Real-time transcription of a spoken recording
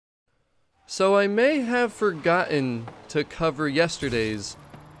So I may have forgotten to cover yesterday's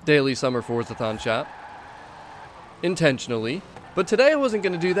daily Summer Forzathon Shop, intentionally, but today I wasn't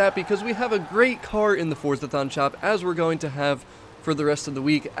going to do that because we have a great car in the Forzathon Shop, as we're going to have for the rest of the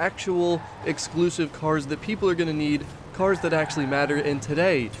week, actual exclusive cars that people are going to need, cars that actually matter, and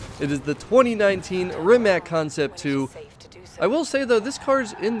today it is the 2019 Rimac Concept Two. I will say though, this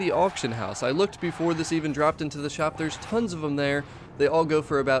car's in the auction house. I looked before this even dropped into the shop. There's tons of them there. They all go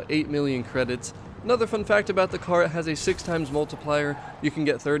for about 8 million credits. Another fun fact about the car, it has a 6x multiplier. You can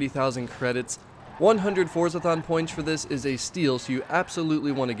get 30,000 credits. 100 Forzathon points for this is a steal, so you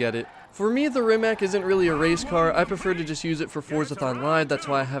absolutely want to get it. For me, the Rimac isn't really a race car. I prefer to just use it for Forzathon Live. That's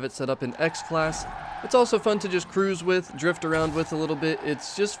why I have it set up in X class. It's also fun to just cruise with, drift around with a little bit.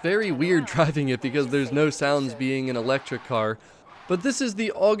 It's just very weird driving it because there's no sounds being an electric car. But this is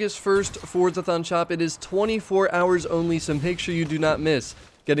the August 1st Forzathon Shop. It is 24 hours only, so make sure you do not miss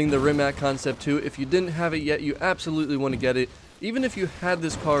getting the Rimac Concept 2. If you didn't have it yet, you absolutely want to get it. Even if you had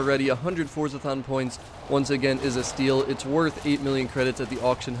this car already, 100 Forzathon points, once again, is a steal. It's worth 8 million credits at the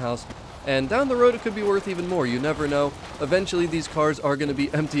auction house. And down the road, it could be worth even more. You never know. Eventually, these cars are going to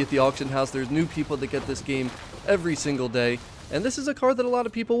be empty at the auction house. There's new people that get this game every single day. And this is a car that a lot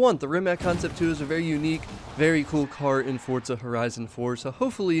of people want. The Rimac Concept 2 is a very unique, very cool car in Forza Horizon 4. So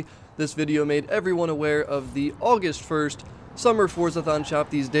hopefully, this video made everyone aware of the August 1st Summer Forzathon Shop,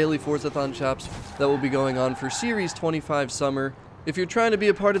 these daily Forzathon Shops that will be going on for Series 25 Summer. If you're trying to be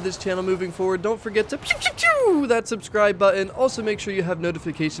a part of this channel moving forward, don't forget to that subscribe button. Also make sure you have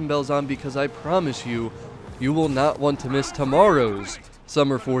notification bells on because I promise you, you will not want to miss tomorrow's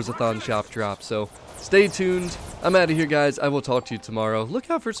Summer Forzathon Shop drop. So stay tuned. I'm out of here, guys. I will talk to you tomorrow. Look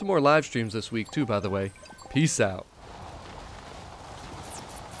out for some more live streams this week too, by the way. Peace out.